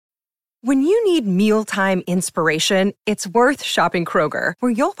When you need mealtime inspiration, it's worth shopping Kroger,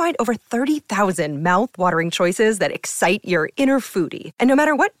 where you'll find over 30,000 mouth-watering choices that excite your inner foodie. And no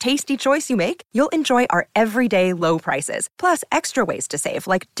matter what tasty choice you make, you'll enjoy our everyday low prices, plus extra ways to save,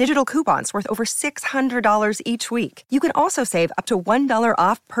 like digital coupons worth over $600 each week. You can also save up to $1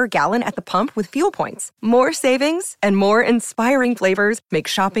 off per gallon at the pump with fuel points. More savings and more inspiring flavors make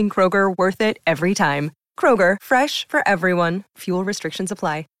shopping Kroger worth it every time. Kroger, fresh for everyone. Fuel restrictions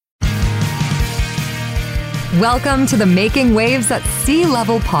apply. Welcome to the Making Waves at Sea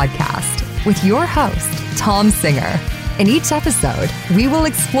Level podcast with your host, Tom Singer. In each episode, we will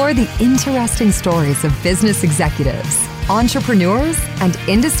explore the interesting stories of business executives, entrepreneurs, and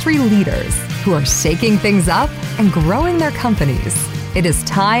industry leaders who are shaking things up and growing their companies. It is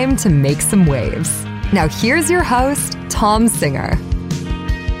time to make some waves. Now here's your host, Tom Singer.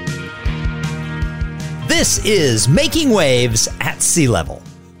 This is Making Waves at Sea Level,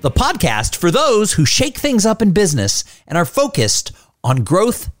 the podcast for those who shake things up in business and are focused on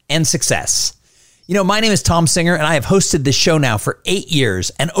growth and success. You know, my name is Tom Singer, and I have hosted this show now for 8 years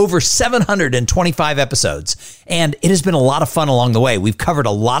and over 725 episodes. And it has been a lot of fun along the way. We've covered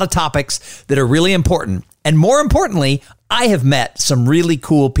a lot of topics that are really important. And more importantly, I have met some really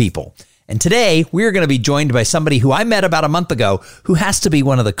cool people. And today, we're going to be joined by somebody who I met about a month ago who has to be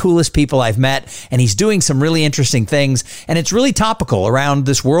one of the coolest people I've met. And he's doing some really interesting things. And it's really topical around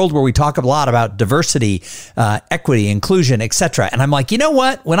this world where we talk a lot about diversity, equity, inclusion, etc. And I'm like, you know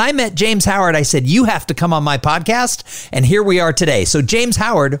what? When I met James Howard, I said, you have to come on my podcast. And here we are today. So James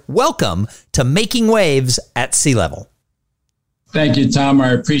Howard, welcome to Making Waves at Sea Level. Thank you, Tom.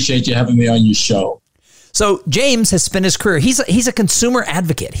 I appreciate you having me on your show. So James has spent his career, he's a consumer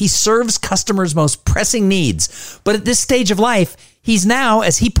advocate. He serves customers' most pressing needs. But at this stage of life, he's now,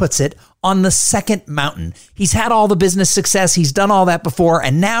 as he puts it, on the second mountain. He's had all the business success. He's done all that before.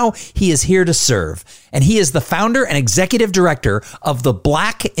 And now he is here to serve. And he is the founder and executive director of the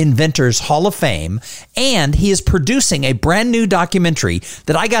Black Inventors Hall of Fame. And he is producing a brand new documentary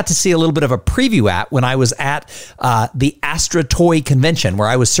that I got to see a little bit of a preview at when I was at the Astra Toy Convention, where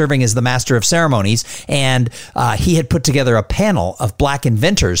I was serving as the master of ceremonies. And he had put together a panel of Black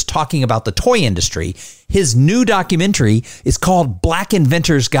inventors talking about the toy industry. His new documentary is called Black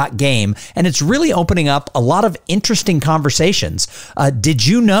Inventors Got Game, and it's really opening up a lot of interesting conversations. Did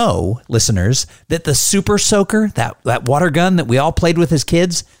you know, listeners, that the Super Soaker, that water gun that we all played with as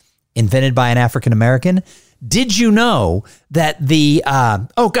kids, invented by an African American? Did you know that the I'm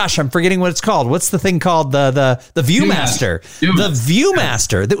forgetting what it's called. What's the thing called? The Viewmaster. The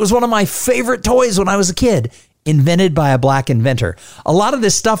Viewmaster that was one of my favorite toys when I was a kid, invented by a Black inventor. A lot of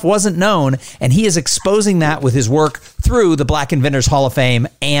this stuff wasn't known, and he is exposing that with his work through the Black Inventors Hall of Fame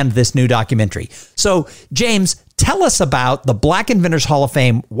and this new documentary. So, James, tell us about the Black Inventors Hall of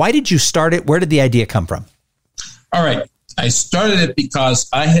Fame. Why did you start it? Where did the idea come from? All right. I started it because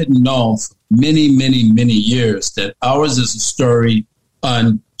I had known for many, many, many years that ours is a story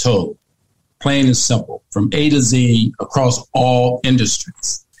untold, plain and simple, from A to Z across all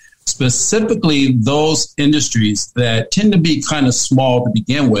industries. Specifically, those industries that tend to be kind of small to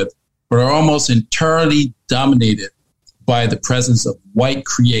begin with, but are almost entirely dominated by the presence of white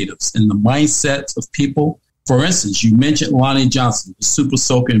creatives and the mindsets of people. For instance, you mentioned Lonnie Johnson, the Super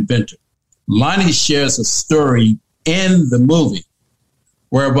Soaker inventor. Lonnie shares a story in the movie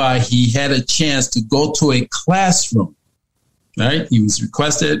whereby he had a chance to go to a classroom, right? He was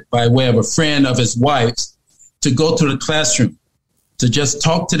requested by way of a friend of his wife's to go to the classroom to just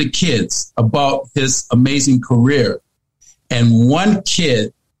talk to the kids about his amazing career. And one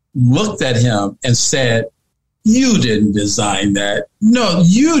kid looked at him and said, "You didn't design that. No,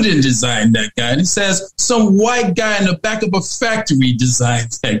 you didn't design that guy." And he says, "Some white guy in the back of a factory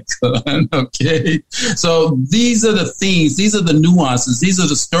designed that gun." Okay. So these are the things, these are the nuances, these are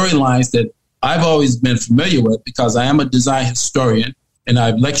the storylines that I've always been familiar with because I am a design historian. And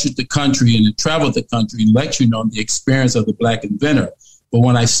I've lectured the country and traveled the country lecturing on the experience of the Black inventor. But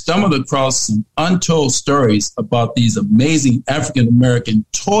when I stumbled across some untold stories about these amazing African-American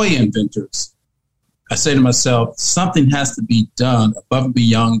toy inventors, I say to myself, something has to be done above and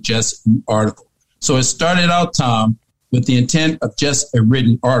beyond just an article. So it started out, Tom, with the intent of just a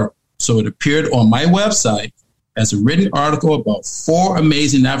written article. So it appeared on my website as a written article about 4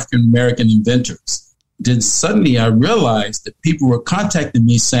 amazing African-American inventors. Then suddenly I realized that people were contacting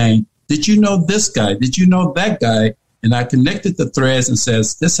me saying, "Did you know this guy? Did you know that guy?" And I connected the threads and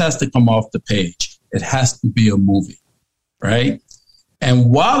says, this has to come off the page. It has to be a movie, right? And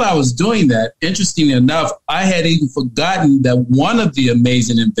while I was doing that, interestingly enough, I had even forgotten that one of the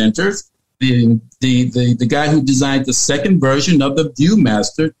amazing inventors the guy who designed the second version of the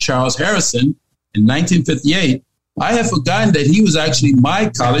Viewmaster, Charles Harrison, in 1958, I had forgotten that he was actually my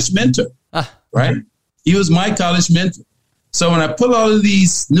college mentor, right? He was my college mentor. So when I put all of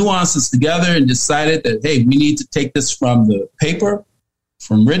these nuances together and decided that, hey, we need to take this from the paper,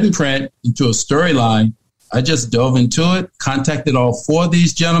 from written print into a storyline, I just dove into it, contacted all four of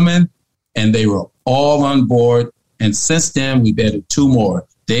these gentlemen, and they were all on board. And since then, we've added two more.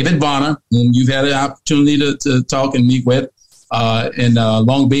 David Bonner, whom you've had an opportunity to talk and meet with in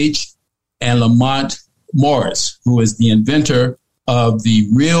Long Beach, and Lamont Morris, who is the inventor of the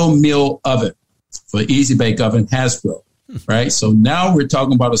Real Meal Oven for Easy Bake Oven Hasbro. Right. So now we're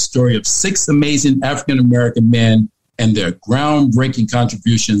talking about a story of 6 amazing African-American men and their groundbreaking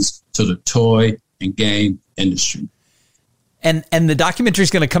contributions to the toy and game industry. And the documentary is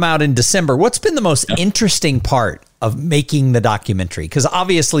going to come out in December. What's been the most interesting part of making the documentary? Because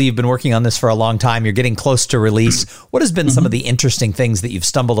obviously you've been working on this for a long time. You're getting close to release. What has been some of the interesting things that you've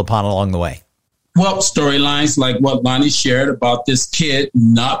stumbled upon along the way? Well, storylines like what Lonnie shared about this kid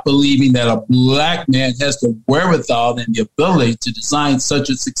not believing that a black man has the wherewithal and the ability to design such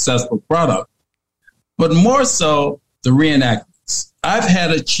a successful product. But more so, the reenactments. I've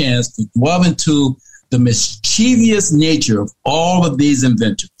had a chance to delve into the mischievous nature of all of these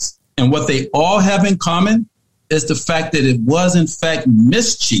inventors. And what they all have in common is the fact that it was, in fact,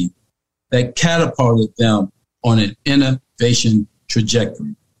 mischief that catapulted them on an innovation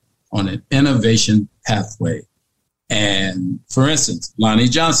trajectory, on an innovation pathway. And for instance, Lonnie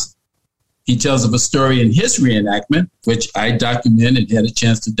Johnson, he tells of a story in his reenactment, which I documented and had a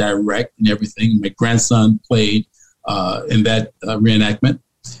chance to direct and everything. My grandson played in that reenactment.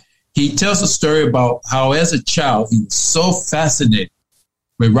 He tells a story about how as a child, he was so fascinated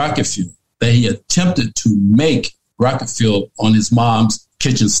with rocket fuel that he attempted to make rocket fuel on his mom's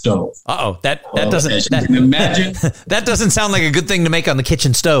kitchen stove. That doesn't you can imagine. That doesn't sound like a good thing to make on the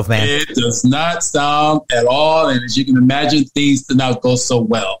kitchen stove, man. It does not sound at all. And as you can imagine, things did not go so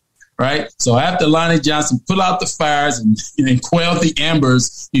well. Right. So after Lonnie Johnson put out the fires and quelled the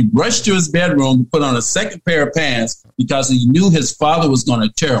embers, he rushed to his bedroom to put on a second pair of pants because he knew his father was going to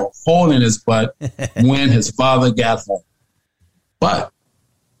tear a hole in his butt when his father got home. But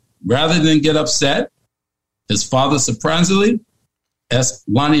rather than get upset, his father surprisingly asked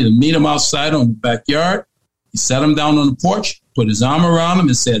Lonnie to meet him outside on the backyard. He sat him down on the porch, put his arm around him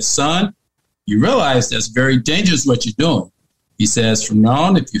and said, "Son, you realize that's very dangerous what you're doing." He says, "From now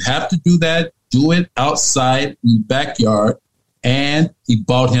on, if you have to do that, do it outside in the backyard." And he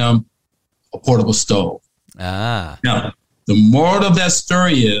bought him a portable stove. Now, the moral of that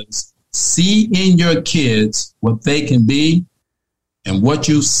story is see in your kids what they can be, and what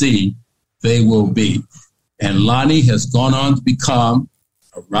you see, they will be. And Lonnie has gone on to become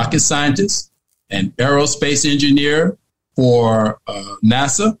a rocket scientist, an aerospace engineer for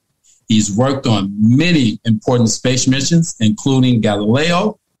NASA. He's worked on many important space missions, including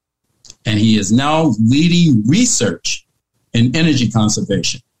Galileo, and he is now leading research in energy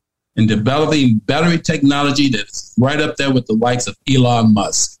conservation and developing battery technology that's right up there with the likes of Elon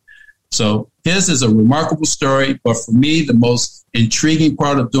Musk. So his is a remarkable story, but for me, the most intriguing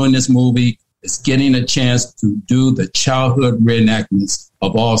part of doing this movie is getting a chance to do the childhood reenactments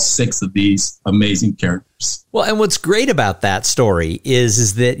of all 6 of these amazing characters. Well, and what's great about that story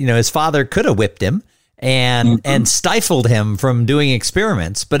is that, you know, his father could have whipped him and stifled him from doing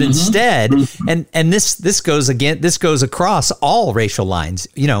experiments, but instead, and this goes across all racial lines,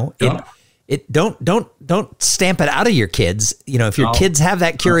 you know, don't stamp it out of your kids. You know, if your kids have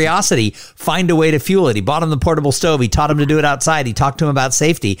that curiosity, find a way to fuel it. He bought him the portable stove. He taught him to do it outside. He talked to him about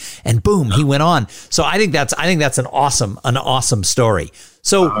safety, and boom, he went on. So I think that's an awesome story.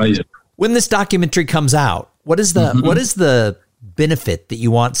 So when this documentary comes out, what is the benefit that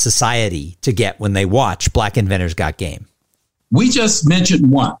you want society to get when they watch Black Inventors Got Game? We just mentioned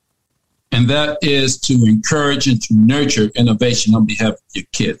one, and that is to encourage and to nurture innovation on behalf of your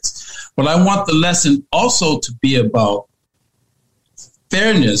kids. But I want the lesson also to be about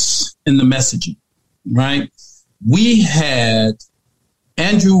fairness in the messaging, right? We had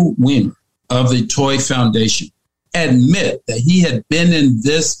Andrew Weimer of the Toy Foundation admit that he had been in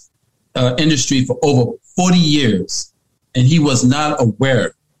this industry for over 40 years, and he was not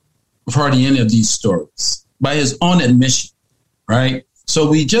aware of hardly any of these stories by his own admission, right? So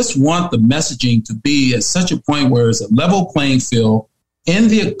we just want the messaging to be at such a point where it's a level playing field in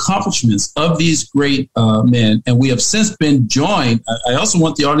the accomplishments of these great men. And we have since been joined. I also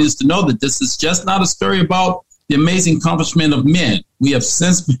want the audience to know that this is just not a story about the amazing accomplishment of men. We have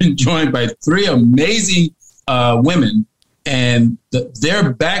since been joined by 3 amazing women And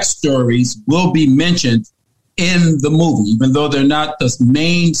their backstories will be mentioned in the movie, even though they're not the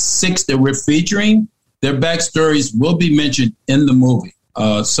main 6 that we're featuring. Their backstories will be mentioned in the movie.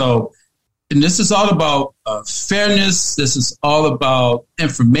 And this is all about fairness. This is all about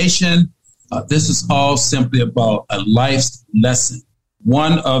information. This is all simply about a life's lesson.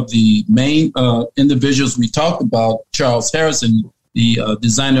 One of the main individuals we talked about, Charles Harrison, the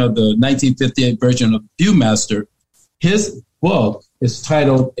designer of the 1958 version of Viewmaster, his book is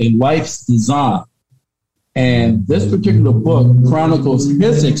titled A Life's Design. And this particular book chronicles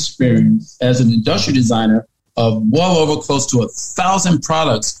his experience as an industrial designer of well over close to 1,000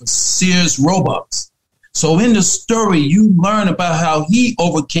 products for Sears Roebuck. So in the story, you learn about how he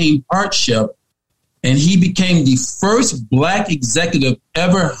overcame hardship and he became the first Black executive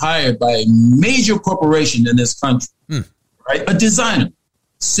ever hired by a major corporation in this country, right? A designer,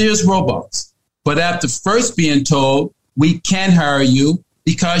 Sears Roebuck. But after first being told, we can't hire you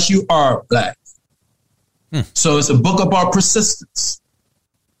because you are Black. So it's a book about persistence.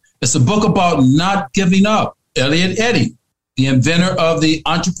 It's a book about not giving up. Elliot Eddy, the inventor of the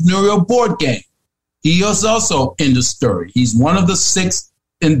entrepreneurial board game, he is also in the story. He's one of the 6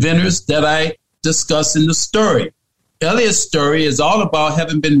 inventors that I discuss in the story. Elliot's story is all about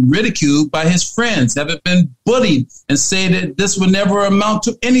having been ridiculed by his friends, having been bullied and say that this would never amount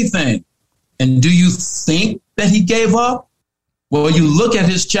to anything. And do you think that he gave up? Well, you look at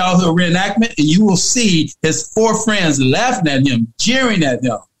his childhood reenactment and you will see his 4 friends laughing at him, jeering at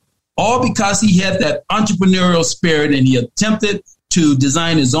him, all because he had that entrepreneurial spirit and he attempted to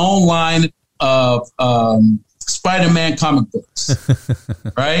design his own line of Spider-Man comic books,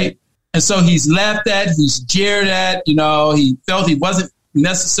 right? And so he's laughed at, he's jeered at, he felt he wasn't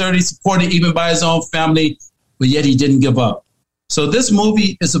necessarily supported even by his own family, but yet he didn't give up. So this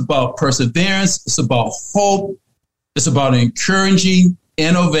movie is about perseverance, it's about hope, it's about encouraging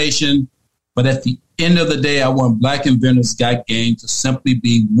innovation, but at the end of the day, I want Black Inventors Got Game to simply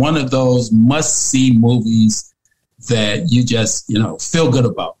be one of those must-see movies that you just, feel good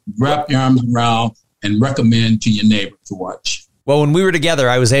about. Wrap your arms around and recommend to your neighbor to watch. Well, when we were together,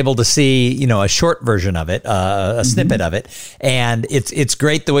 I was able to see, a short version of it, a snippet of it. And it's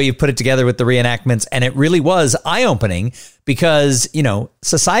great the way you put it together with the reenactments. And it really was eye-opening because,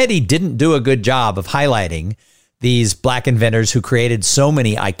 society didn't do a good job of highlighting these Black inventors who created so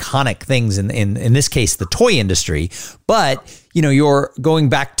many iconic things in this case, the toy industry. But, you're going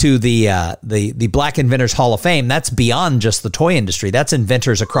back to the Black Inventors Hall of Fame. That's beyond just the toy industry. That's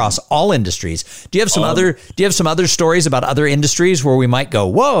inventors across all industries. Do you have some other stories about other industries where we might go,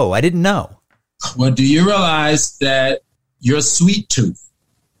 whoa, I didn't know? Well, do you realize that your sweet tooth?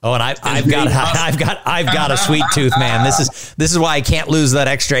 Oh, and I've got a sweet tooth, man. This is why I can't lose that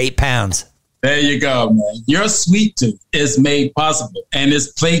extra 8 pounds. There you go, man. Your sweet tooth is made possible and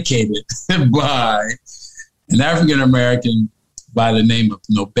is placated by an African-American by the name of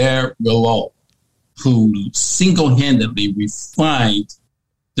Norbert Rilliot, who single-handedly refined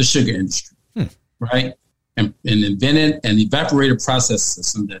the sugar industry, right? And invented an evaporator process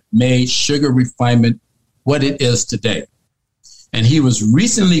system that made sugar refinement what it is today. And he was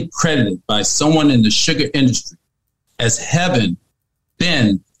recently credited by someone in the sugar industry as having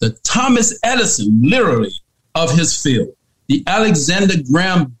been the Thomas Edison, literally, of his field, the Alexander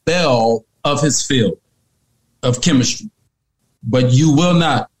Graham Bell of his field of chemistry. But you will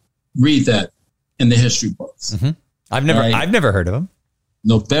not read that in the history books. Mm-hmm. I've never heard of him.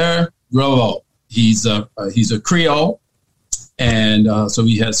 Norbert Rilliot. He's a Creole, and so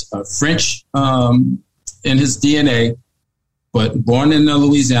he has French in his DNA, but born in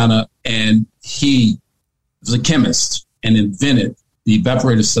Louisiana, and he was a chemist and invented the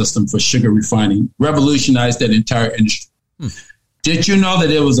evaporator system for sugar refining, revolutionized that entire industry. Did you know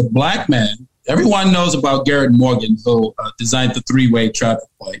that it was a Black man? Everyone knows about Garrett Morgan, who designed the 3-way traffic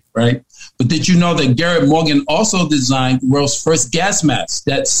light, right? But did you know that Garrett Morgan also designed the world's first gas mask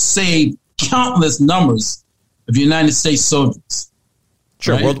that saved countless numbers of United States soldiers?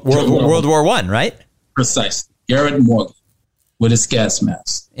 Sure, right? World War I, right? Precisely. Garrett Morgan with his gas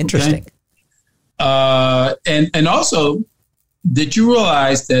mask. Interesting. Okay? And also, did you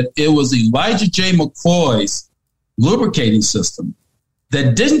realize that it was Elijah J. McCoy's lubricating system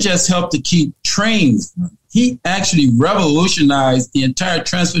that didn't just help to keep trains running? He actually revolutionized the entire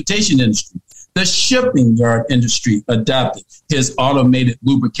transportation industry. The shipping yard industry adopted his automated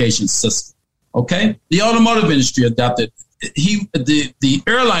lubrication system. Okay? The automotive industry adopted the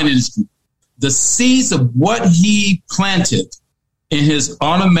airline industry. The seeds of what he planted in his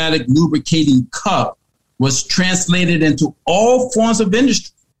automatic lubricating cup was translated into all forms of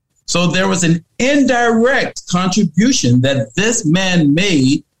industry. So there was an indirect contribution that this man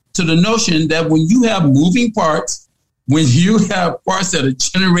made to the notion that when you have moving parts, when you have parts that are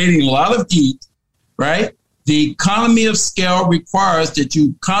generating a lot of heat, right? The economy of scale requires that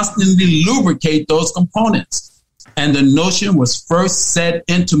you constantly lubricate those components. And the notion was first set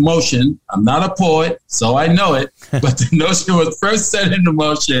into motion. I'm not a poet, so I know it, but the notion was first set into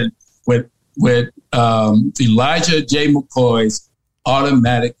motion with Elijah J. McCoy's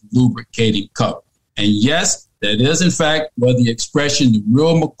automatic lubricating cup. And yes, that is, in fact, where the expression the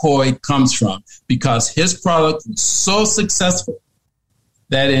real McCoy comes from, because his product was so successful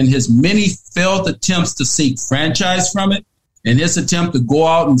that in his many failed attempts to seek franchise from it, in his attempt to go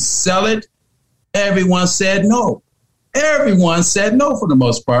out and sell it, everyone said no. Everyone said no for the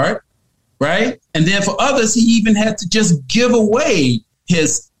most part, right? And then for others, he even had to just give away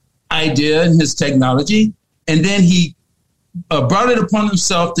his idea and his technology. And then he brought it upon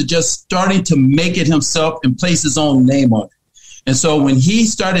himself to just starting to make it himself and place his own name on it. And so when he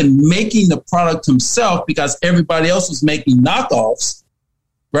started making the product himself, because everybody else was making knockoffs,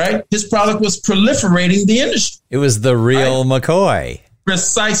 right, his product was proliferating the industry. It was the real McCoy.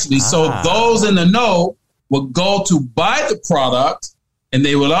 Precisely. So those in the know would go to buy the product, and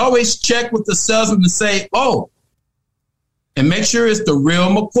they would always check with the salesman and say, oh, and make sure it's the real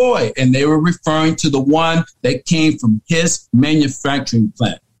McCoy. And they were referring to the one that came from his manufacturing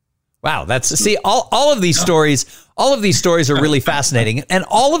plant. Wow, all of these stories are really fascinating, and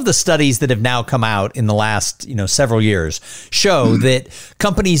all of the studies that have now come out in the last several years show that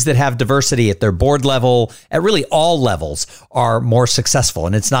companies that have diversity at their board level, at really all levels, are more successful.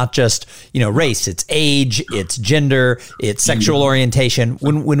 And it's not just race; it's age, it's gender, it's sexual orientation.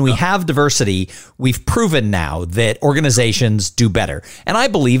 When we have diversity, we've proven now that organizations do better. And I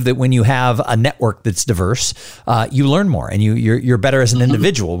believe that when you have a network that's diverse, you learn more, and you're better as an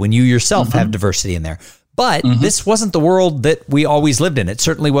individual when you yourself have diversity in there. But this wasn't the world that we always lived in. It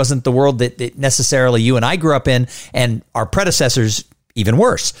certainly wasn't the world that necessarily you and I grew up in, and our predecessors even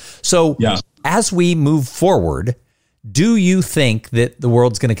worse. So as we move forward, do you think that the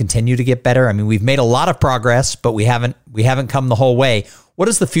world's going to continue to get better? I mean, we've made a lot of progress, but we haven't come the whole way. What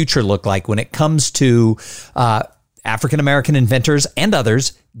does the future look like when it comes to African-American inventors and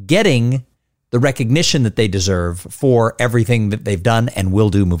others getting the recognition that they deserve for everything that they've done and will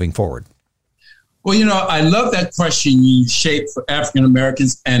do moving forward? Well, I love that question you shaped for African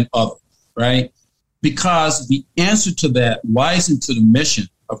Americans and others, right? Because the answer to that lies into the mission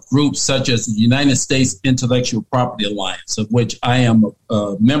of groups such as the United States Intellectual Property Alliance, of which I am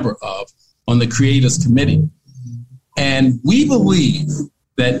a member of on the Creators Committee. And we believe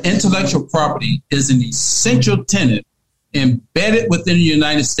that intellectual property is an essential tenet embedded within the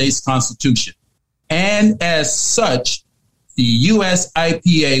United States Constitution. And as such, the U.S.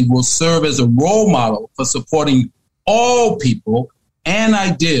 IPA will serve as a role model for supporting all people and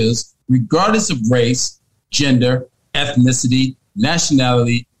ideas, regardless of race, gender, ethnicity,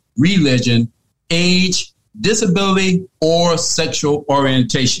 nationality, religion, age, disability, or sexual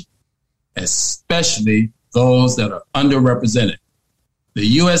orientation, especially those that are underrepresented. The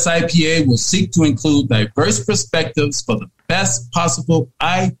U.S. IPA will seek to include diverse perspectives for the best possible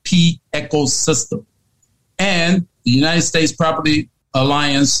IP ecosystem. And the United States Property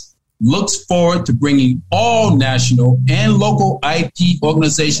Alliance looks forward to bringing all national and local IP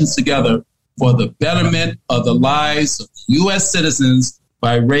organizations together for the betterment of the lives of U.S. citizens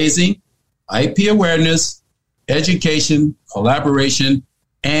by raising IP awareness, education, collaboration,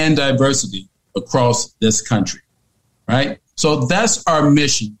 and diversity across this country, right? So that's our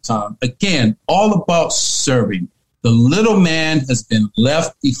mission, Tom. Again, all about serving. The little man has been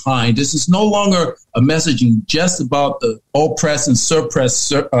left behind. This is no longer a messaging just about the oppressed and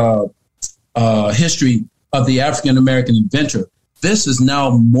suppressed history of the African-American inventor. This is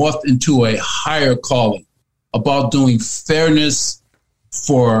now morphed into a higher calling about doing fairness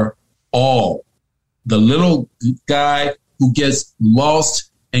for all. The little guy who gets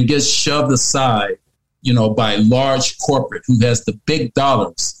lost and gets shoved aside, by large corporate who has the big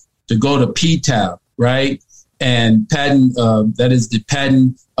dollars to go to PTAB, right? And patent, that is the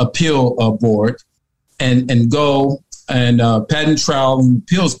Patent Appeal Board, and go and Patent Trial and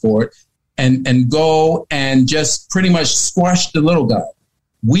Appeals Board, and go and just pretty much squash the little guy.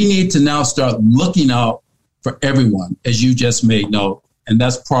 We need to now start looking out for everyone, as you just made note, and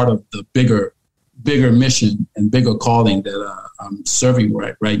that's part of the bigger mission and bigger calling that I'm serving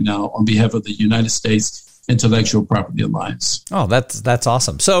right now on behalf of the United States Intellectual Property Alliance. Oh, that's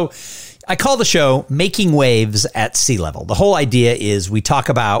awesome. So, I call the show Making Waves at Sea Level. The whole idea is we talk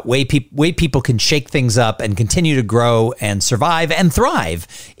about way people can shake things up and continue to grow and survive and thrive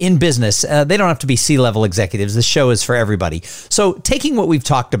in business. They don't have to be C-level executives. This show is for everybody. So taking what we've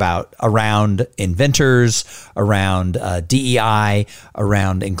talked about around inventors, around DEI,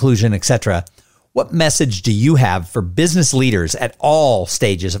 around inclusion, etc., what message do you have for business leaders at all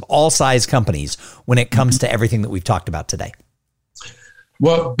stages of all size companies when it comes to everything that we've talked about today?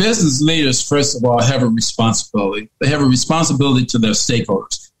 Well, business leaders, first of all, have a responsibility. They have a responsibility to their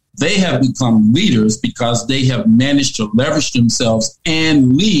stakeholders. They have become leaders because they have managed to leverage themselves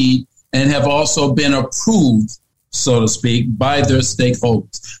and lead and have also been approved, so to speak, by their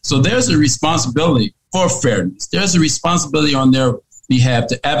stakeholders. So there's a responsibility for fairness. There's a responsibility on their behalf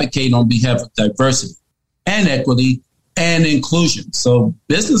to advocate on behalf of diversity and equity and inclusion. So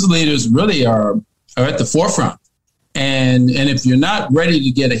business leaders really are at the forefront. And if you're not ready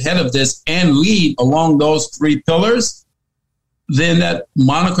to get ahead of this and lead along those three pillars, then that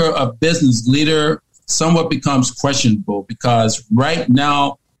moniker of business leader somewhat becomes questionable, because right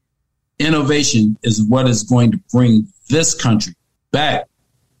now, innovation is what is going to bring this country back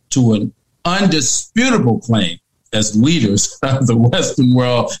to an undisputable claim as leaders of the Western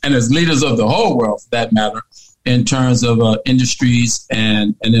world and as leaders of the whole world, for that matter, in terms of industries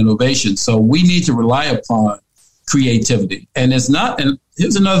and innovation. So we need to rely upon creativity. And it's not, and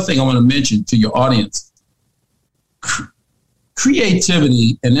here's another thing I want to mention to your audience.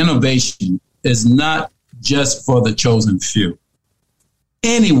 Creativity and innovation is not just for the chosen few.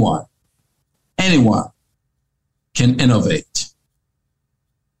 Anyone can innovate.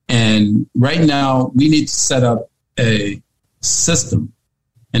 And right now, we need to set up a system,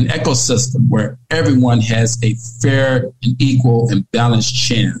 an ecosystem where everyone has a fair and equal and balanced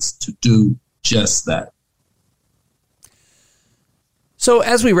chance to do just that. So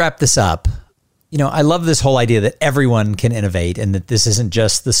as we wrap this up, I love this whole idea that everyone can innovate and that this isn't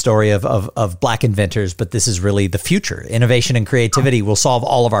just the story of Black inventors, but this is really the future. Innovation and creativity will solve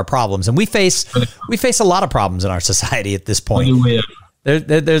all of our problems. And we face a lot of problems in our society at this point.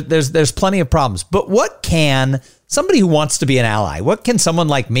 There's plenty of problems. But what can somebody who wants to be an ally, what can someone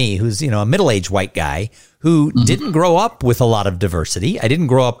like me, who's a middle-aged white guy who didn't grow up with a lot of diversity? I didn't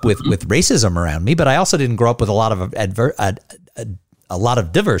grow up with racism around me, but I also didn't grow up with a lot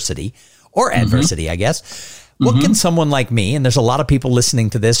of diversity or adversity, I guess. What can someone like me, and there's a lot of people listening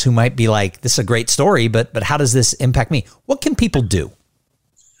to this who might be like, this is a great story, but how does this impact me? What can people do?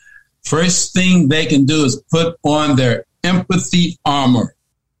 First thing they can do is put on their empathy armor.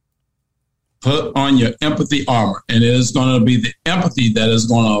 Put on your empathy armor. And it is going to be the empathy that is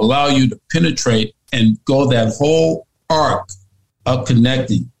going to allow you to penetrate and go that whole arc of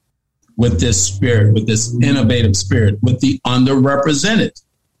connecting with this spirit, with this innovative spirit, with the underrepresented.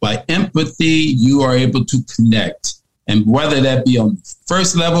 By empathy, you are able to connect. And whether that be on the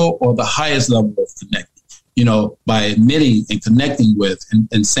first level or the highest level of connecting, by admitting and connecting with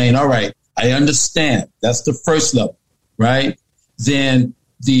and saying, all right, I understand. That's the first level, right? Then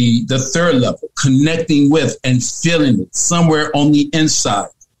the third level, connecting with and feeling it somewhere on the inside.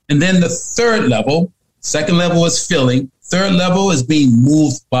 And then the third level, second level is feeling. Third level is being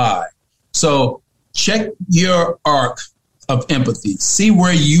moved by. So check your arc of empathy. See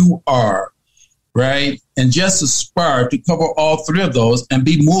where you are, right? And just aspire to cover all three of those and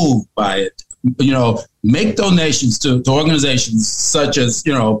be moved by it. Make donations to organizations such as,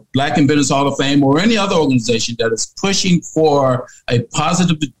 Black Inventors Hall of Fame or any other organization that is pushing for a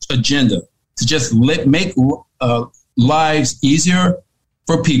positive agenda to just make lives easier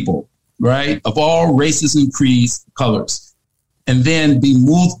for people, right? Of all races and creeds, colors, and then be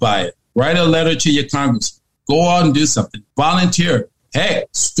moved by it. Write a letter to your congressman. Go out and do something. Volunteer. Hey,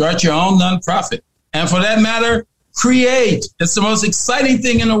 start your own nonprofit. And for that matter, create. It's the most exciting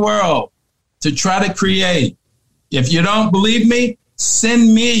thing in the world to try to create. If you don't believe me,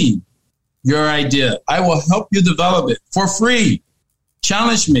 send me your idea. I will help you develop it for free.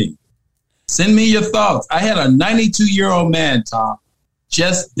 Challenge me. Send me your thoughts. I had a 92-year-old man, Tom,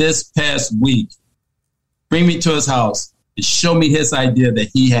 just this past week, bring me to his house and show me his idea that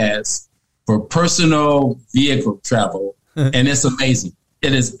he has for personal vehicle travel. And it's amazing.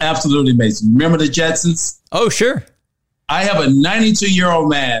 It is absolutely amazing. Remember the Jetsons? Oh, sure. I have a 92-year-old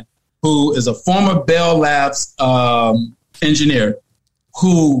man who is a former Bell Labs engineer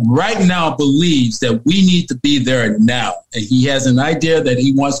who right now believes that we need to be there now. And he has an idea that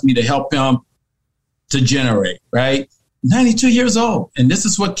he wants me to help him to generate, right? 92 years old. And this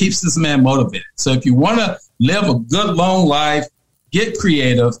is what keeps this man motivated. So if you want to live a good, long life, get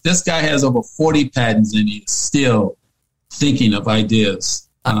creative. This guy has over 40 patents and he's still thinking of ideas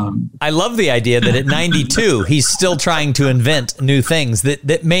I love the idea that at 92, he's still trying to invent new things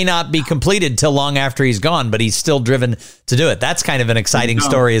that may not be completed till long after he's gone, but he's still driven to do it. That's kind of an exciting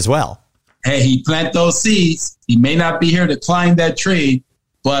story as well. Hey, he planted those seeds. He may not be here to climb that tree,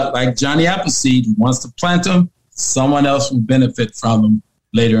 but like Johnny Appleseed, he wants to plant them. Someone else will benefit from them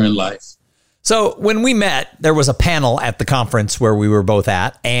later in life. So when we met, there was a panel at the conference where we were both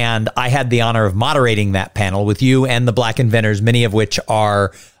at, and I had the honor of moderating that panel with you and the Black inventors, many of which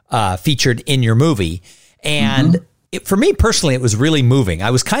are featured in your movie. And for me personally, it was really moving.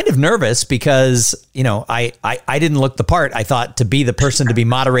 I was kind of nervous because, you know, I didn't look the part. I thought to be the person to be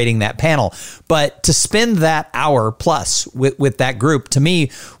moderating that panel, but to spend that hour plus with that group to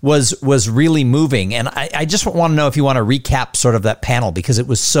me was really moving. And I just want to know if you want to recap sort of that panel because it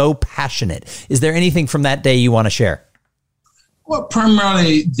was so passionate. Is there anything from that day you want to share? Well,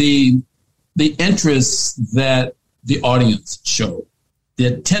 primarily the interest that the audience showed, the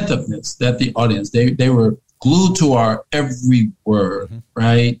attentiveness that the audience, they were glued to our every word,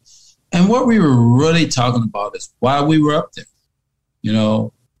 right? And what we were really talking about is why we were up there, you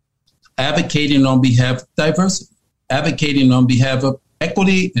know, advocating on behalf of diversity, advocating on behalf of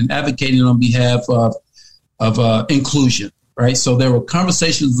equity, and advocating on behalf of inclusion, right? So there were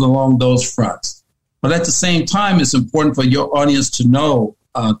conversations along those fronts. But at the same time, it's important for your audience to know,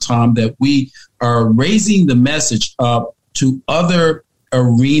 Tom, that we are raising the message up to other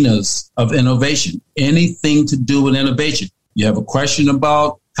arenas of innovation, anything to do with innovation. You have a question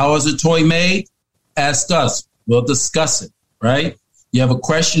about how is a toy made? Ask us. We'll discuss it, right? You have a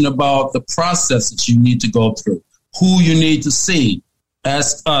question about the processes you need to go through, who you need to see.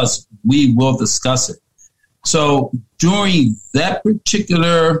 Ask us. We will discuss it. So during that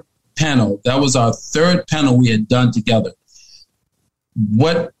particular panel, that was our third panel we had done together.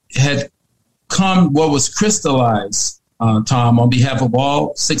 What was crystallized, Tom, on behalf of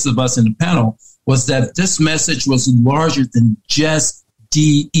all six of us in the panel, was that this message was larger than just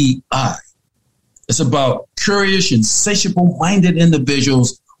DEI. It's about curious, insatiable-minded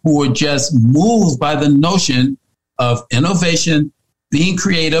individuals who are just moved by the notion of innovation, being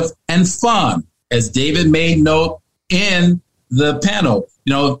creative, and fun. As David made note in the panel,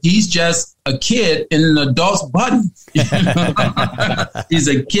 you know, he's just a kid in an adult's body. He's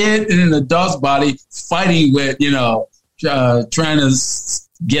a kid in an adult's body fighting with, you know, trying to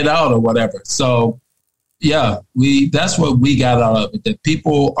get out or whatever. So, yeah, that's what we got out of it, that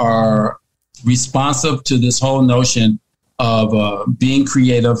people are responsive to this whole notion of being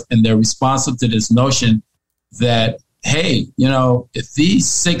creative, and they're responsive to this notion that, hey, you know, if these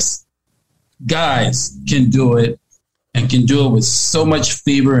six guys can do it and can do it with so much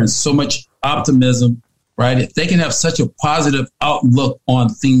fever and so much optimism, right? If they can have such a positive outlook on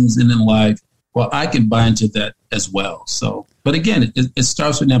things in life, well, I can buy into that as well. So, but again, it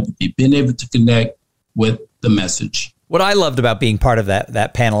starts with empathy, being able to connect with the message. What I loved about being part of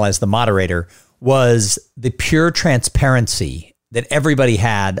that panel as the moderator was the pure transparency that everybody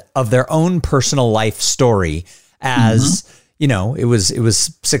had of their own personal life story as, you know, it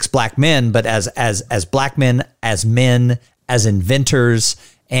was six black men, but as black men, as men, as inventors,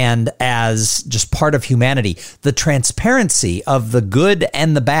 and as just part of humanity, the transparency of the good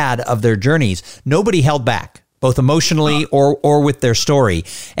and the bad of their journeys, nobody held back, both emotionally or with their story.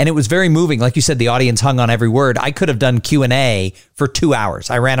 And it was very moving. Like you said, the audience hung on every word. I could have done Q&A for 2 hours.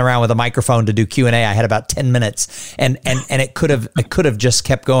 I ran around with a microphone to do Q&A. I had about 10 minutes and it could have just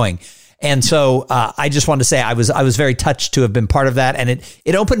kept going. And so I just wanted to say I was very touched to have been part of that. And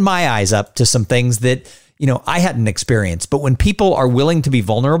it opened my eyes up to some things that, you know, I hadn't experienced. But when people are willing to be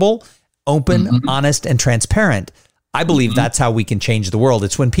vulnerable, open, honest, and transparent, I believe that's how we can change the world.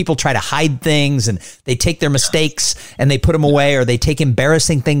 It's when people try to hide things and they take their mistakes and they put them away, or they take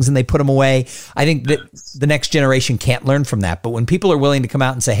embarrassing things and they put them away. I think that the next generation can't learn from that. But when people are willing to come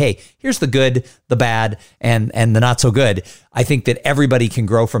out and say, hey, here's the good, the bad, and the not so good, I think that everybody can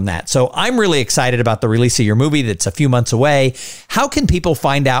grow from that. So I'm really excited about the release of your movie that's a few months away. How can people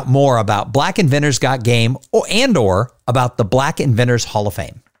find out more about Black Inventors Got Game or about the Black Inventors Hall of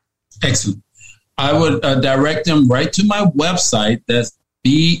Fame? Excellent. I would direct them right to my website. That's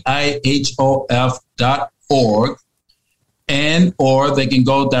BIHOF.org. And or they can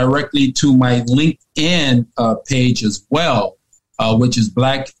go directly to my LinkedIn page as well, which is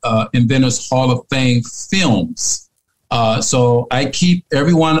Black Inventors Hall of Fame Films. So I keep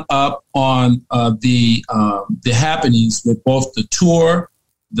everyone up on the happenings with both the tour,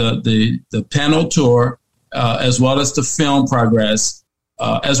 the panel tour, as well as the film progress.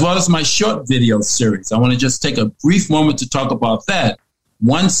 As well as my short video series. I want to just take a brief moment to talk about that.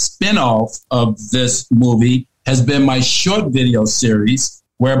 One spinoff of this movie has been my short video series,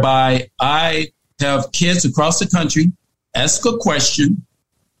 whereby I have kids across the country ask a question,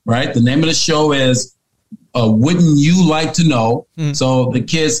 right? The name of the show is Wouldn't You Like to Know? So the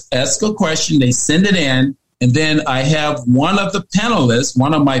kids ask a question, they send it in, and then I have one of the panelists,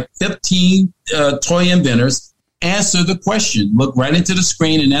 one of my 15 toy inventors, answer the question, look right into the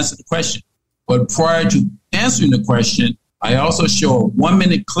screen and answer the question. But prior to answering the question, I also show a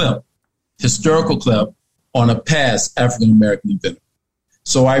 1-minute clip, historical clip, on a past African-American inventor.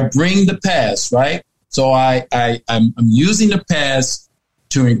 So I bring the past, right? So I'm using the past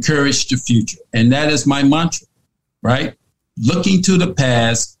to encourage the future. And that is my mantra, right? Looking to the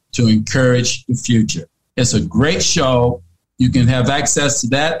past to encourage the future. It's a great show. You can have access to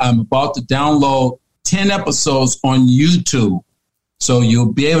that. I'm about to download 10 episodes on YouTube. So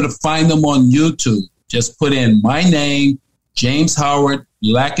you'll be able to find them on YouTube. Just put in my name, James Howard,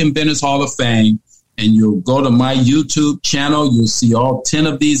 Black Inventors Hall of Fame, and you'll go to my YouTube channel. You'll see all 10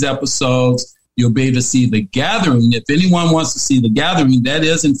 of these episodes. You'll be able to see The Gathering. If anyone wants to see The Gathering, that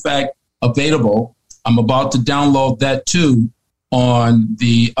is, in fact, available. I'm about to download that, too, on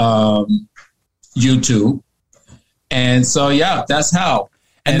the YouTube. And so, yeah, that's how.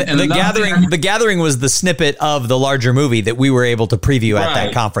 And the Gathering was the snippet of the larger movie that we were able to preview at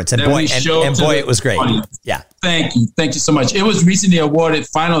that conference. And boy, it was great. Audience. Yeah. Thank you. Thank you so much. It was recently awarded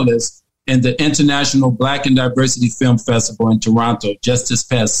finalist in the International Black and Diversity Film Festival in Toronto just this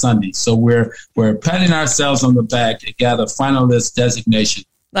past Sunday. So we're patting ourselves on the back to gather finalist designation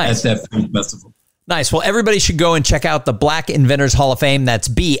at that film festival. Nice. Well, everybody should go and check out the Black Inventors Hall of Fame. That's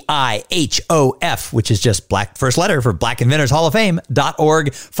BIHOF, which is just black first letter for Black Inventors Hall of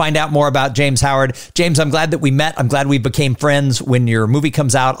Fame.org. Find out more about James Howard. James, I'm glad that we met. I'm glad we became friends. When your movie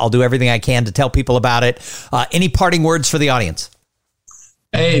comes out, I'll do everything I can to tell people about it. Any parting words for the audience?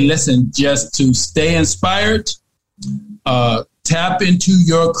 Hey, listen, just to stay inspired, tap into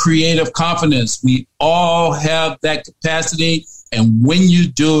your creative confidence. We all have that capacity. And when you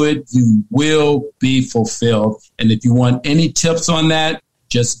do it, you will be fulfilled. And if you want any tips on that,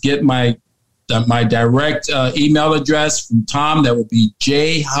 just get my direct email address from Tom. That would be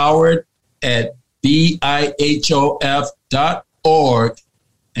jhoward@bihof.org.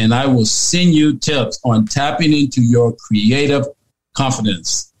 And I will send you tips on tapping into your creative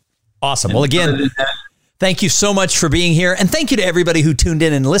confidence. Awesome. Well, again, thank you so much for being here. And thank you to everybody who tuned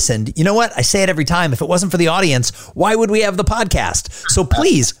in and listened. You know what? I say it every time. If it wasn't for the audience, why would we have the podcast? So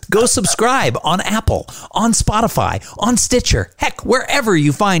please go subscribe on Apple, on Spotify, on Stitcher, heck, wherever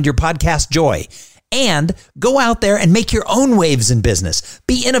you find your podcast joy. And go out there and make your own waves in business.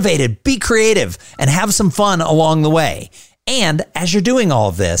 Be innovative, be creative, and have some fun along the way. And as you're doing all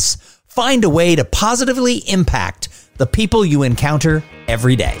of this, find a way to positively impact the people you encounter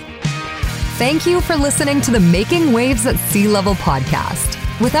every day. Thank you for listening to the Making Waves at Sea Level podcast.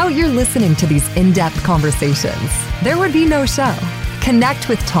 Without your listening to these in-depth conversations, there would be no show. Connect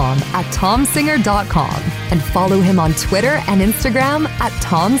with Tom at tomsinger.com and follow him on Twitter and Instagram at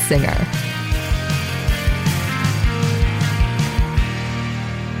tomsinger.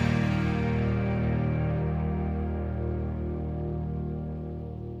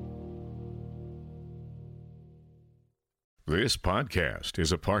 This podcast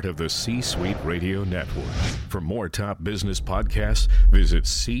is a part of the C-Suite Radio Network. For more top business podcasts, visit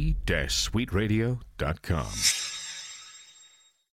c-suiteradio.com.